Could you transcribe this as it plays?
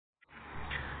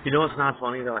You know what's not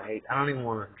funny though? I don't even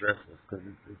want to address this because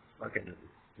it's fucking,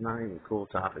 it's not even a cool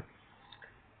topic.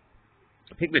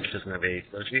 Pig bitch doesn't have AIDS,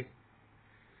 does she?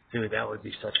 Dude, that would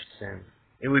be such a sin.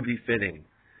 It would be fitting,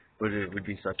 but it would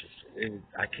be such a sin.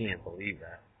 I can't believe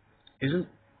that. Isn't,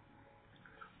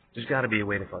 there's gotta be a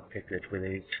way to fuck pig bitch with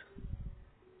AIDS.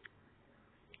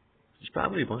 There's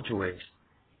probably a bunch of ways.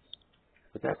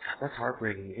 But that's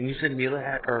heartbreaking. And you said Mila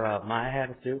had, or Maya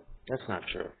had it too? That's not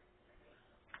true.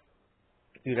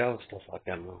 Dude, I would still fuck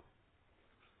them though.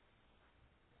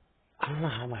 I don't know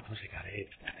how my pussy got AIDS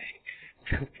that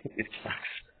way. It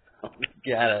sucks. Oh my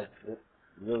god, it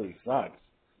really sucks.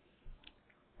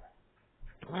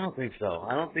 I don't think so.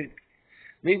 I don't think,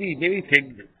 maybe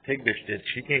Pig Bitch did.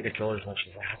 She can't control herself.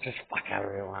 She's like, I just fuck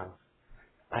everyone.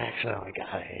 I accidentally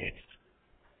got AIDS.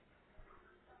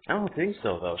 I don't think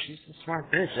so though. She's a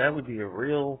smart bitch. That would be a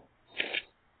real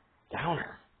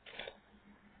downer.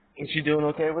 Is she doing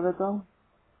okay with it though?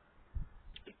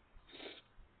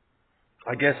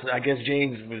 I guess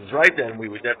James was right then. We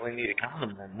would definitely need a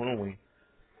condom then, wouldn't we?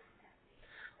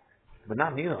 But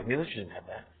not Mila. Mila shouldn't have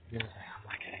that. Mila's like, I'm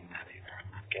not getting that either.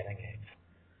 I'm not getting it.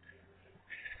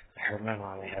 I heard my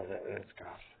mommy has it and it's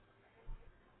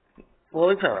gross.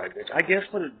 Well, it's alright, bitch. I guess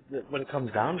what it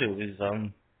comes down to is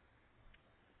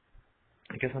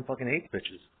I guess I'm fucking eight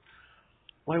bitches.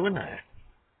 Why wouldn't I?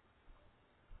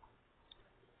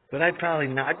 But I'd probably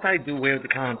not. I'd probably do away with the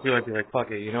condom too. I'd be like, fuck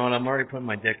it. You know what? I'm already putting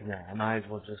my dick in there. I might as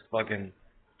well just fucking,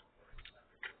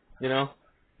 you know,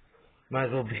 might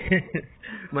as well be,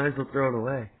 might as well throw it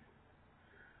away.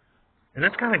 And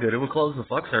that's kind of good. It would close the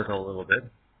fuck circle a little bit.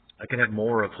 I could have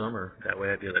more of summer. That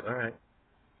way I'd be like, all right.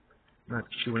 Not,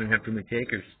 she wouldn't have too many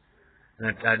takers.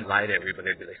 And I'd lie to everybody.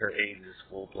 I'd be like, her AIDS is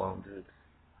full blown, dude.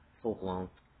 Full blown.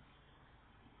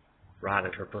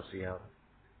 Rotted her pussy out.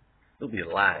 It'll be a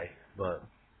lie, but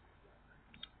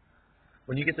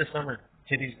when you get the summer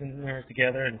titties in there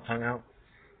together and tongue out,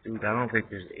 dude, I don't think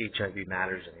there's HIV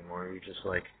matters anymore. You're just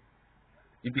like,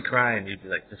 you'd be crying. You'd be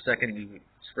like, the second you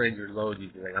sprayed your load,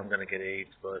 you'd be like, I'm gonna get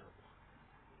AIDS, but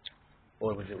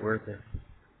boy, was it worth it.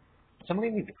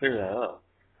 Somebody needs to clear that up.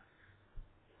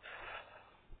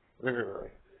 Literally.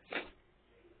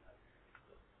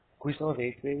 Can we still have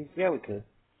AIDS babies? Yeah, we could.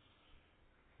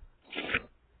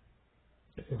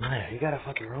 Maya, you gotta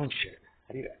fuck your own shit.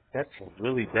 How do you, that's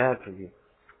really bad for you.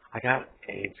 I got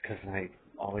AIDS because I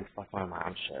always fuck my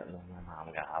mom's shit, and then my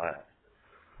mom got it.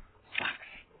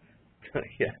 Sucks.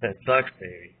 Yeah, that sucks,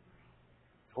 baby.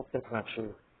 Hope that's not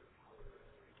true.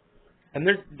 And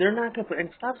they're not gonna. And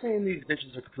stop saying these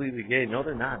bitches are completely gay. No,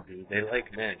 they're not, dude. They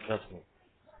like men. Trust me.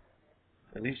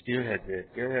 At least Deerhead did.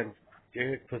 Deerhead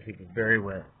pussy was very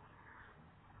wet.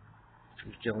 She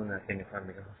was chilling that thing in front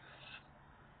of me.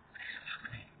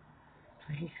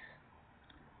 Please.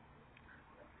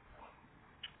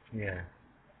 Yeah.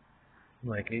 I'm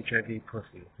like HIV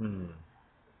pussy. I'm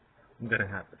gonna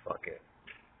have to fuck it.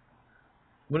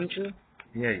 Wouldn't you?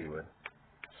 Yeah, you would.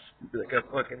 You'd be like a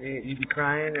fucking. You'd be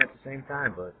crying at the same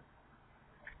time, but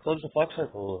close the fuck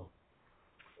circle a little.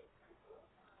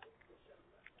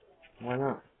 Why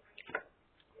not?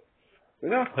 We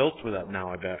got pills for that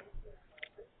now, I bet.